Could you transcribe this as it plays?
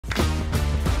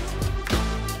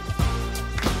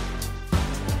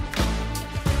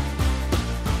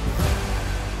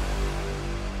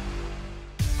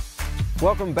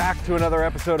Welcome back to another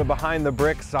episode of Behind the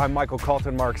Bricks. I'm Michael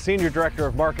Kaltenmark, Senior Director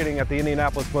of Marketing at the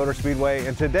Indianapolis Motor Speedway,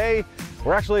 and today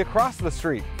we're actually across the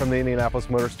street from the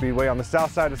Indianapolis Motor Speedway on the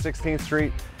south side of 16th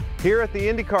Street here at the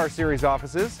IndyCar Series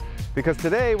offices, because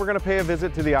today we're going to pay a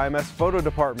visit to the IMS Photo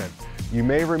Department. You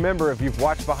may remember, if you've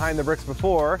watched Behind the Bricks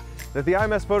before, that the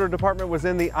IMS Photo Department was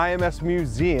in the IMS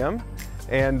Museum,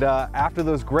 and after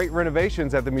those great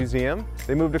renovations at the museum,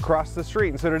 they moved across the street.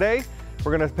 And so today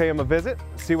we're going to pay them a visit,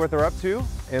 see what they're up to,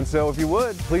 and so if you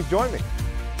would, please join me.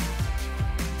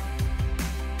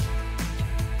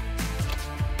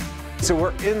 So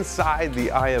we're inside the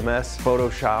IMS Photo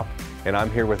Shop, and I'm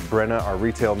here with Brenna, our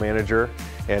retail manager,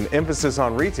 and emphasis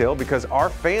on retail because our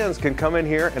fans can come in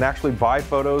here and actually buy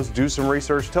photos, do some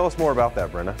research. Tell us more about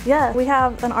that, Brenna. Yeah, we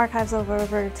have an archives of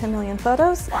over 10 million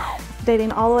photos. Wow.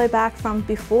 Dating all the way back from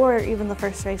before even the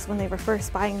first race, when they were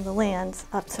first buying the land,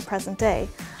 up to present day,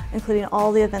 including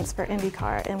all the events for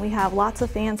IndyCar. And we have lots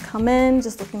of fans come in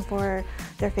just looking for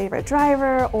their favorite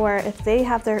driver, or if they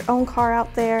have their own car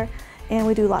out there. And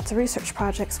we do lots of research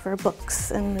projects for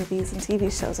books and movies and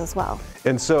TV shows as well.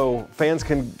 And so fans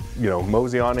can,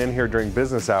 mosey on in here during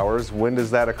business hours. When does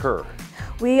that occur?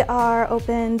 We are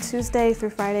open Tuesday through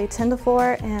Friday 10 to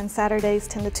 4 and Saturdays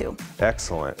 10 to 2.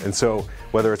 Excellent. And so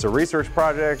whether it's a research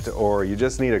project or you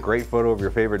just need a great photo of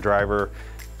your favorite driver,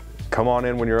 come on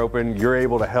in when you're open. You're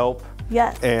able to help.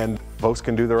 Yes. And folks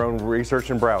can do their own research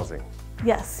and browsing.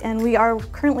 Yes, and we are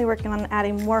currently working on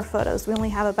adding more photos. We only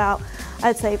have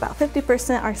I'd say about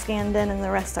 50% are scanned in, and the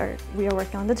rest we are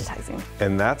working on digitizing.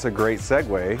 And that's a great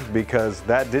segue, because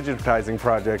that digitizing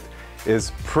project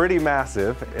is pretty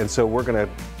massive, and so we're going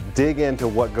to dig into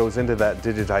what goes into that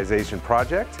digitization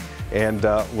project and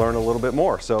learn a little bit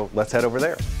more. So let's head over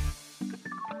there.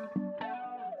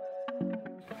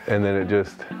 And then it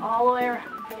just... all the way around.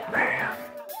 Yeah. Man.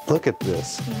 Look at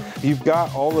this. You've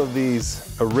got all of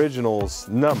these originals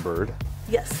numbered.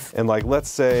 Yes. And let's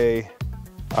say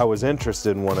I was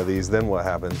interested in one of these, then what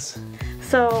happens?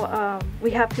 So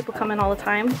we have people come in all the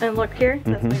time and look here.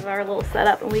 That's we have our little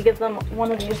setup, and we give them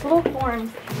one of these little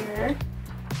forms here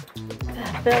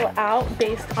to fill out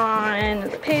based on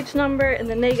the page number and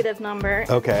the negative number.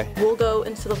 Okay. We'll go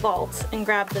into the vault and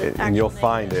grab the actual and you'll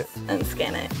find it and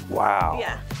scan it. Wow.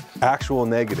 Yeah. Actual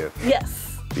negative. Yes.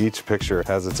 Each picture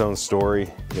has its own story,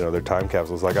 their time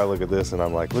capsules. I look at this and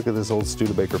I'm like, look at this old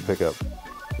Studebaker pickup.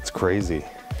 It's crazy,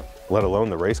 let alone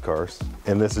the race cars.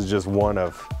 And this is just one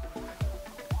of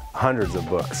hundreds of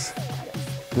books.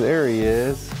 There he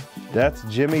is. That's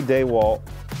Jimmy DeWalt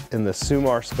in the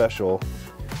Sumar Special.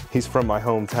 He's from my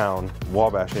hometown,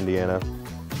 Wabash, Indiana.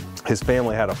 His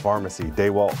family had a pharmacy,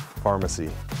 DeWalt Pharmacy.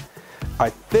 I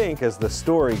think, as the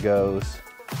story goes,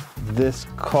 this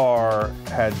car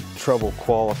had trouble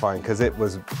qualifying because it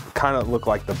was kind of looked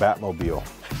like the Batmobile.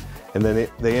 And then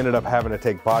they ended up having to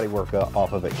take bodywork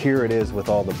off of it. Here it is with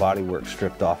all the bodywork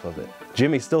stripped off of it.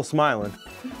 Jimmy's still smiling,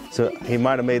 so he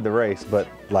might have made the race, but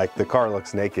the car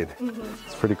looks naked.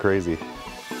 It's pretty crazy.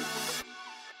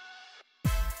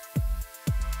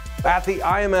 At the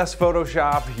IMS Photo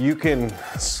Shop, you can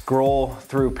scroll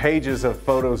through pages of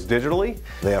photos digitally.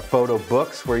 They have photo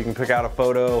books where you can pick out a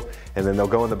photo, and then they'll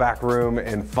go in the back room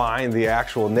and find the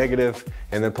actual negative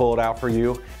and then pull it out for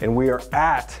you. And we are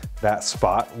at that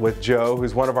spot with Joe,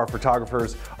 who's one of our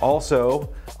photographers,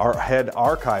 also our head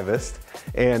archivist.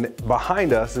 And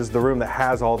behind us is the room that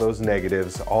has all those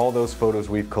negatives, all those photos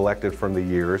we've collected from the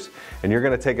years. And you're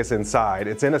going to take us inside.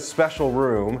 It's in a special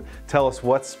room. Tell us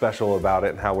what's special about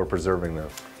it and how we're preserving them.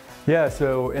 Yeah,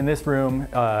 so in this room,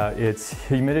 it's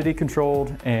humidity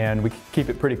controlled, and we keep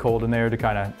it pretty cold in there to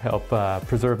kind of help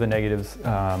preserve the negatives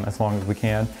as long as we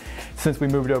can. Since we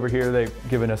moved over here, they've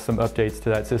given us some updates to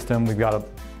that system. We've got a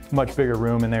much bigger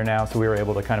room in there now, so we were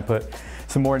able to kind of put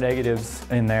some more negatives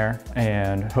in there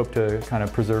and hope to kind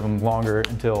of preserve them longer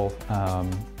until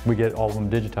we get all of them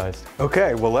digitized.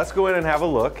 Okay, well, let's go in and have a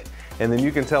look, and then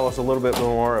you can tell us a little bit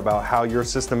more about how you're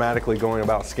systematically going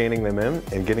about scanning them in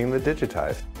and getting them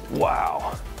digitized.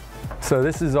 Wow. So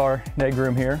this is our neg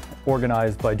room here,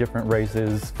 organized by different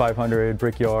races: 500,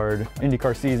 Brickyard,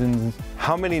 IndyCar seasons.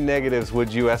 How many negatives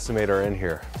would you estimate are in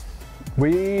here?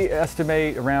 We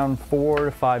estimate around 4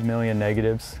 to 5 million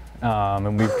negatives,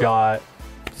 and we've got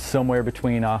somewhere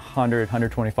between 100,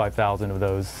 125,000 of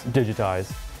those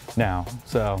digitized now.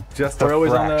 So just a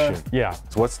fraction. Yeah.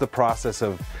 So what's the process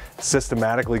of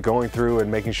systematically going through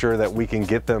and making sure that we can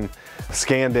get them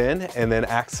scanned in and then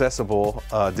accessible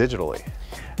digitally?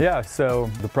 Yeah,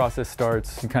 so the process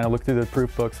starts, you kind of look through the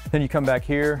proof books, then you come back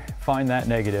here, find that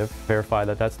negative, verify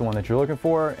that that's the one that you're looking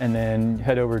for, and then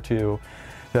head over to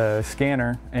the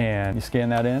scanner and you scan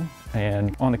that in,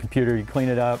 and on the computer you clean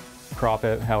it up, crop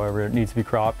it however it needs to be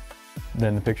cropped,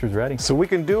 then the picture's ready. So we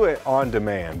can do it on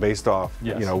demand based off,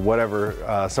 Yes. you know,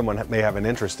 whatever someone may have an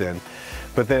interest in.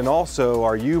 But then also,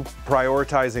 are you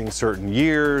prioritizing certain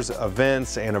years,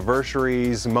 events,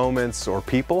 anniversaries, moments, or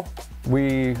people?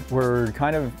 We were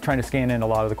kind of trying to scan in a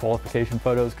lot of the qualification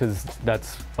photos because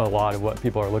that's a lot of what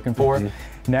people are looking for.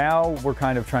 Now we're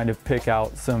kind of trying to pick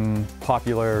out some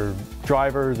popular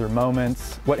drivers or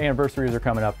moments, what anniversaries are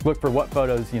coming up. Look for what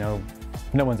photos, you know,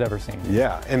 no one's ever seen.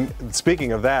 Yeah, and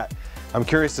speaking of that, I'm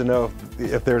curious to know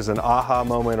if there's an aha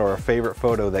moment or a favorite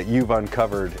photo that you've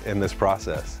uncovered in this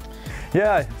process.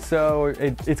 Yeah, so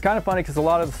it's kind of funny because a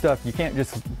lot of the stuff you can't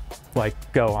just like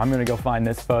go, I'm gonna go find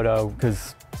this photo,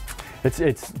 because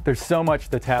there's so much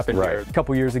that's happened here. A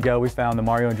couple years ago we found the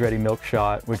Mario Andretti milk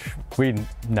shot, which we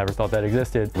never thought that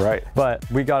existed. Right. But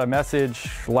we got a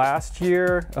message last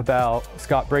year about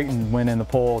Scott Brayton winning the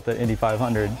pole at the Indy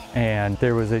 500, and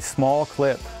there was a small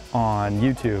clip on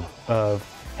YouTube of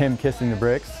him kissing the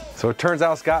bricks. So it turns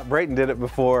out Scott Brayton did it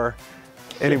before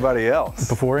anybody else.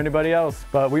 Before anybody else.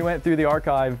 But we went through the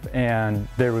archive and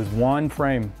there was one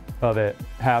frame of it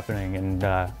happening,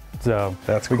 and so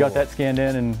That's we got cool. that scanned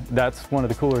in, and that's one of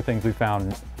the cooler things we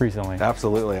found recently.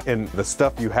 Absolutely. And the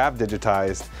stuff you have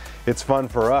digitized, it's fun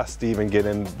for us to even get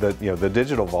in the, you know, the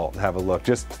digital vault and have a look.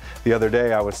 Just the other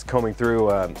day I was combing through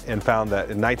and found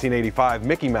that in 1985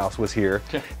 Mickey Mouse was here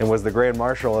and was the Grand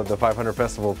Marshal of the 500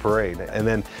 Festival Parade. And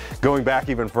then going back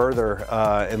even further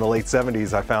in the late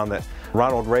 70s, I found that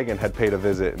Ronald Reagan had paid a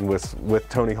visit and was with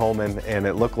Tony Holman, and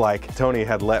it looked like Tony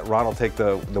had let Ronald take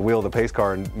the wheel of the pace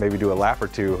car and maybe do a lap or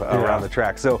two around the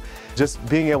track. So just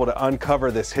being able to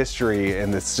uncover this history,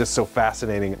 and it's just so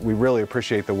fascinating. We really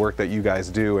appreciate the work that you guys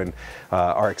do, and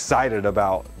are excited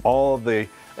about all of the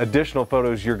additional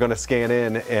photos you're going to scan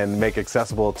in and make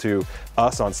accessible to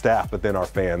us on staff, but then our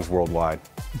fans worldwide.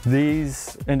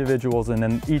 These individuals, and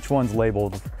then each one's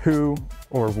labeled who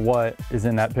or what is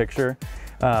in that picture.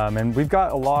 And we've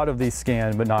got a lot of these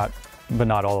scanned, but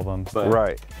not all of them. But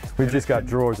Right. we've just got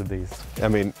drawers of these. I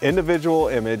mean, individual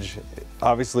image,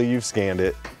 obviously you've scanned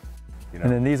it. You know.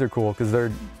 And then these are cool because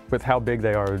they're, with how big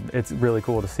they are, it's really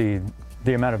cool to see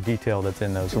the amount of detail that's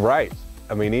in those. Right.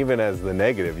 I mean, even as the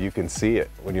negative, you can see it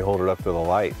when you hold it up to the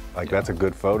light. Like, that's a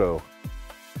good photo.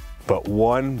 But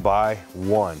one by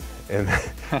one. And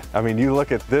I mean, you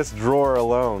look at this drawer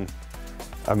alone,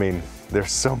 I mean,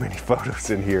 there's so many photos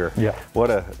in here. Yeah. What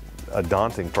a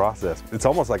daunting process. It's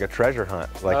almost like a treasure hunt.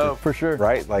 Like, Oh, for sure.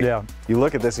 Right? Like, Yeah. you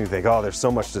look at this and you think, oh, there's so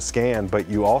much to scan, but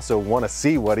you also want to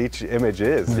see what each image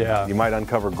is. Yeah. You might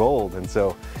uncover gold, and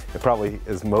so it probably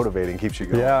is motivating, keeps you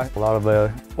going. Yeah, a lot of the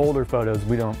older photos,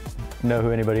 we don't know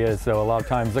who anybody is, so a lot of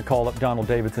times I call up Donald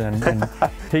Davidson, and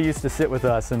he used to sit with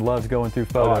us and loves going through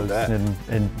Oh, I photos bet.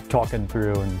 and talking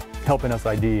through and helping us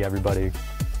ID everybody.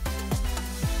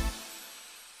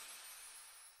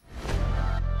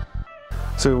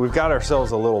 So we've got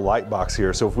ourselves a little light box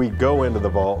here. So if we go into the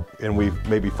vault and we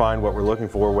maybe find what we're looking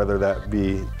for, whether that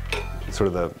be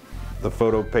sort of the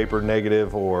photo paper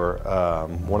negative or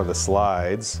one of the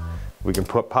slides, we can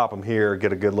pop them here,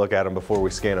 get a good look at them before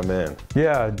we scan them in.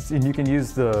 Yeah, and you can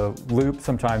use the loop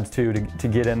sometimes too to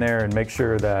get in there and make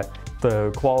sure that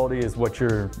the quality is what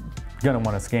you're gonna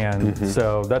want to scan.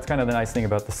 So that's kind of the nice thing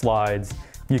about the slides.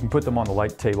 You can put them on the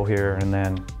light table here and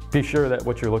then be sure that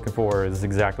what you're looking for is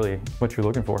exactly what you're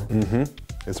looking for.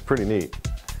 It's pretty neat.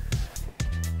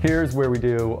 Here's where we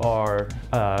do our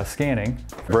scanning.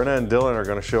 Brenna and Dylan are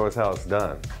going to show us how it's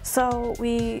done. So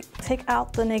we take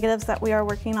out the negatives that we are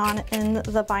working on in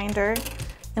the binder,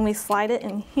 and we slide it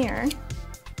in here,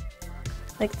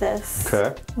 like this.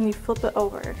 Okay. And you flip it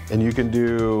over. And you can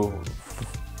do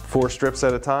 4 strips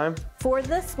at a time? For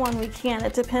this one, we can.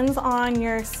 It depends on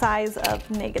your size of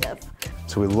negative.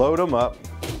 So we load them up,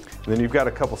 and then you've got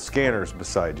a couple scanners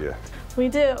beside you. We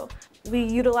do. We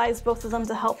utilize both of them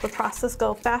to help the process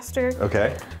go faster.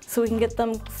 Okay. So we can get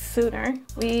them sooner.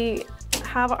 We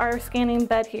have our scanning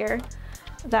bed here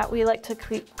that we like to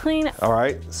clean. All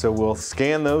right, so we'll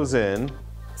scan those in.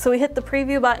 So we hit the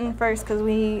preview button first because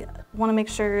we want to make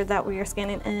sure that we are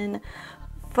scanning in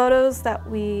photos that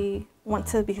we want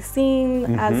to be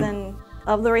seen, as in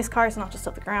of the race cars, not just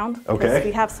of the ground. Okay. Because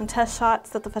we have some test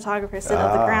shots that the photographers did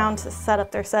of the ground to set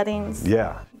up their settings.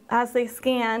 Yeah. As they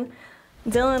scan,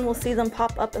 Dylan will see them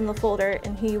pop up in the folder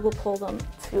and he will pull them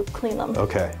to clean them.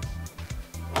 Okay.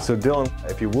 So Dylan,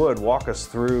 if you would, walk us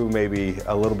through maybe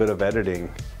a little bit of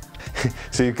editing.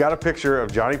 So you've got a picture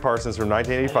of Johnny Parsons from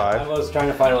 1985. I was trying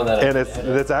to find one that. And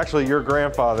it's actually your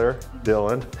grandfather,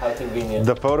 Dylan. How convenient.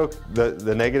 The photo,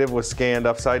 the negative was scanned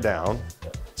upside down.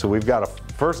 So we've got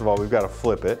to, first of all, we've got to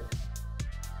flip it.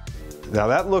 Now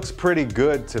that looks pretty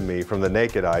good to me from the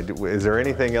naked eye. Is there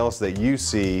anything else that you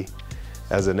see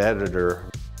as an editor?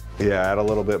 Yeah, add a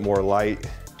little bit more light.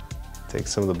 Take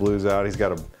some of the blues out. He's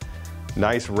got a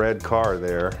nice red car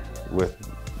there with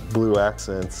blue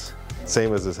accents,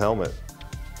 same as his helmet.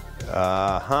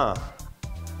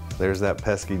 There's that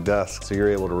pesky dust, so you're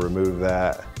able to remove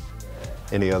that.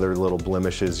 Any other little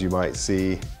blemishes you might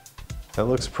see. That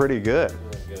looks pretty good.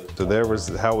 So there was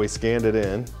how we scanned it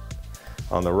in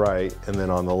on the right, and then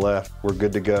on the left, we're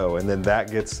good to go. And then that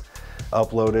gets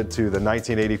uploaded to the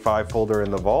 1985 folder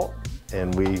in the vault,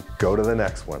 and we go to the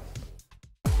next one.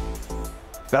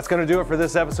 That's going to do it for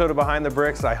this episode of Behind the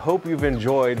Bricks. I hope you've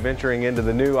enjoyed venturing into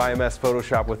the new IMS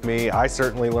Photoshop with me. I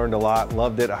certainly learned a lot,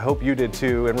 loved it. I hope you did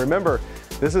too. And remember,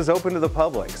 this is open to the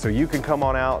public, so you can come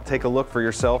on out, take a look for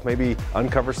yourself, maybe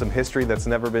uncover some history that's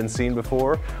never been seen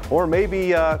before, or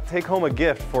maybe take home a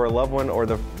gift for a loved one or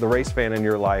the race fan in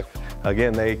your life.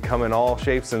 Again, they come in all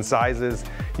shapes and sizes.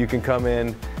 You can come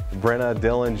in, Brenna,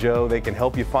 Dylan, Joe, they can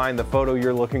help you find the photo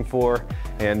you're looking for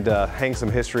and hang some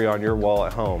history on your wall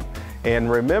at home.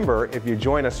 And remember, if you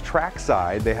join us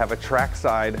trackside, they have a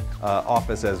trackside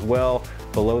office as well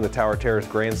below the Tower Terrace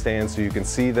grandstand, so you can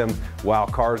see them while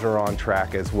cars are on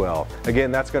track as well.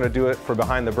 Again, that's going to do it for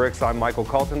Behind the Bricks. I'm Michael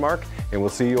Kaltenmark, and we'll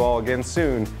see you all again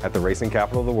soon at the racing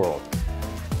capital of the world.